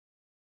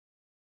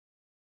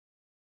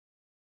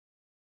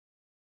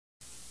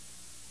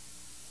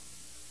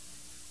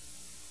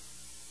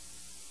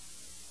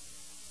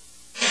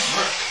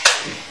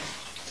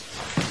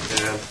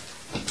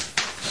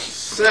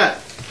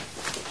Set.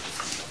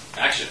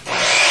 Action.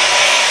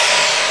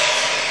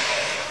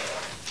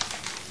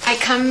 I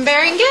come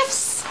bearing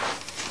gifts.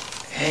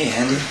 Hey,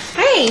 Andy.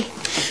 Hey.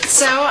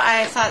 So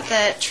I thought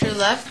that true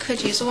love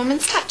could use a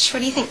woman's touch. What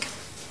do you think?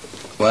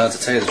 Well, to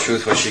tell you the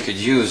truth, what she could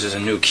use is a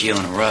new keel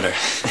and a rudder.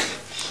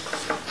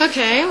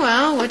 Okay,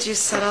 well, would you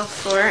settle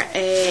for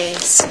a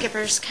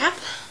skipper's cap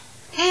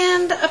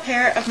and a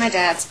pair of my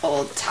dad's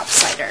old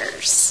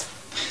topsiders?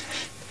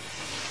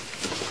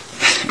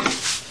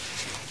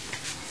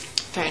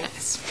 Very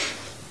nice.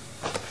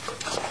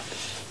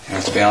 I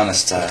have to be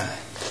honest,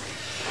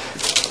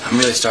 I'm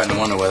really starting to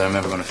wonder whether I'm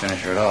ever going to finish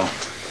her at all.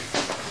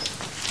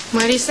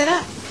 Why do you say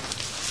that?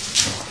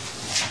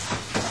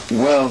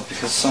 Well,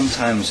 because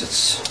sometimes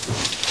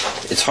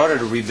it's harder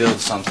to rebuild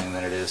something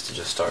than it is to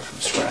just start from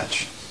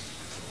scratch.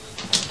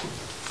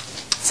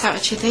 Is that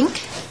what you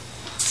think?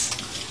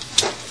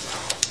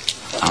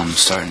 I'm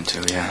starting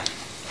to, yeah.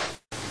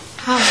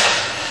 How?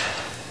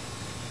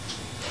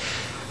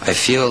 I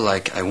feel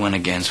like I went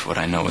against what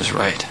I know is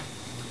right.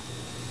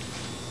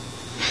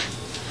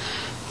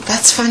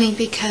 That's funny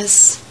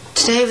because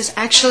today was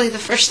actually the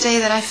first day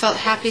that I felt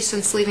happy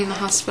since leaving the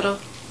hospital.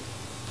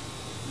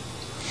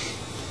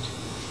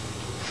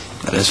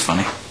 That is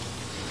funny.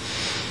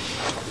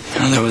 You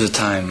know, there was a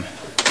time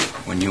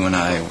when you and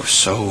I were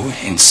so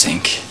in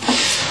sync.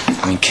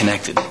 I mean,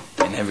 connected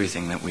in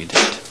everything that we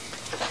did.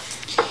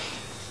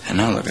 And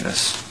now look at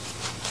us.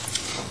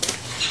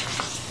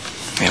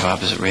 We have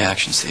opposite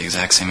reactions to the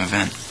exact same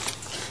event.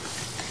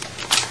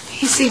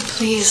 Easy,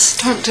 please.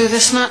 Don't do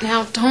this. Not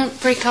now. Don't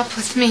break up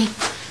with me.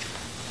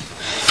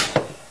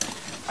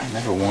 I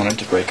never wanted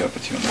to break up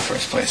with you in the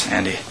first place,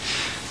 Andy.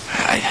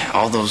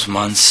 All those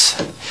months,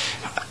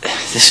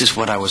 this is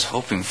what I was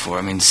hoping for.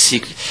 I mean, it's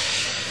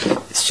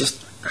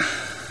just...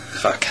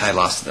 Fuck, I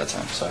lost it that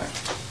time. Sorry.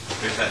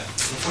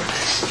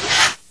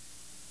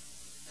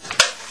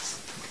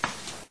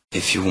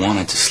 If you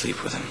wanted to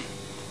sleep with him,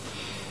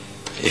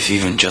 if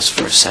even just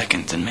for a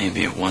second, then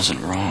maybe it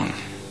wasn't wrong.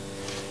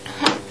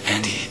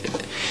 Andy,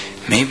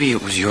 maybe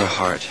it was your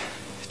heart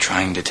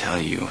trying to tell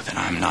you that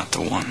I'm not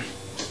the one.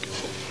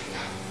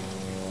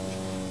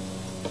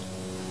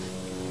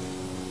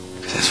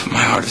 Because that's what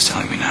my heart is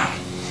telling me now.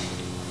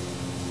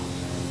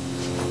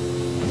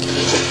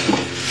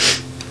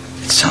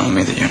 It's telling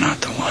me that you're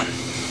not the one.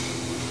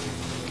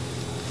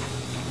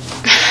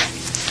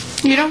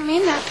 You don't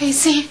mean that,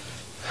 Pacey.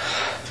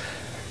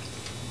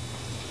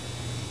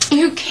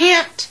 You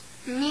can't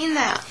mean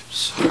that.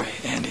 Sorry,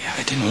 Andy.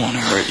 I didn't want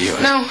to hurt you.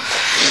 No.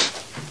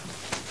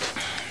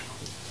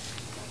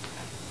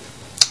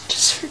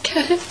 Just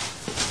forget it.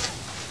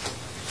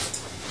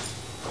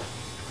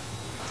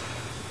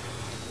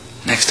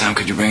 Next time,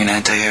 could you bring an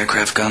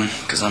anti-aircraft gun?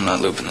 Because I'm not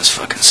looping this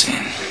fucking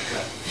scene.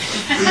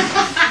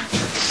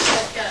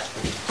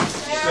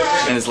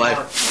 In his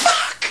life.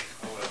 Fuck!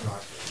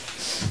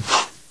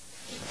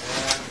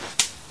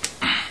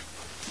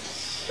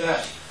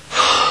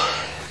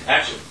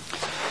 Action.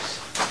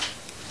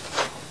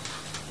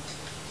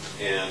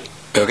 And...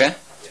 You okay? Action.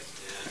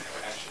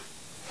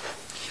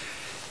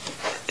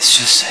 It's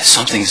just,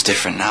 something's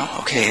different now,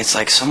 okay? It's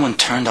like someone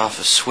turned off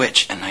a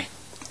switch and I...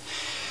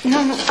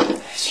 No,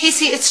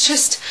 Pacey, it's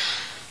just...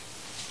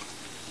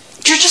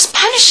 You're just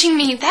punishing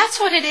me. That's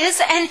what it is.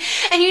 And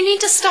you need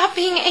to stop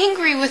being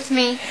angry with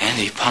me.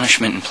 Andy,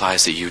 punishment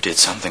implies that you did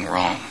something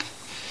wrong.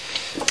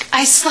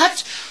 I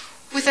slept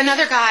with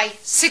another guy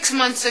 6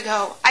 months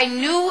ago. I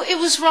knew it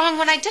was wrong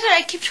when I did it.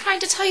 I keep trying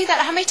to tell you that.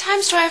 How many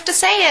times do I have to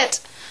say it?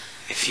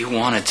 If you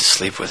wanted to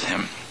sleep with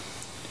him,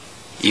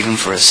 even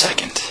for a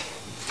second,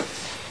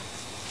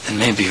 then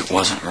maybe it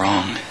wasn't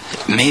wrong.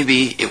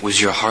 Maybe it was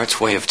your heart's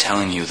way of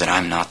telling you that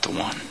I'm not the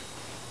one.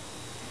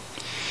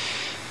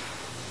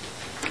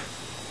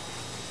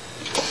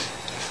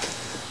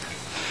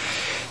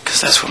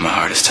 Because that's what my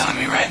heart is telling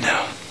me right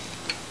now.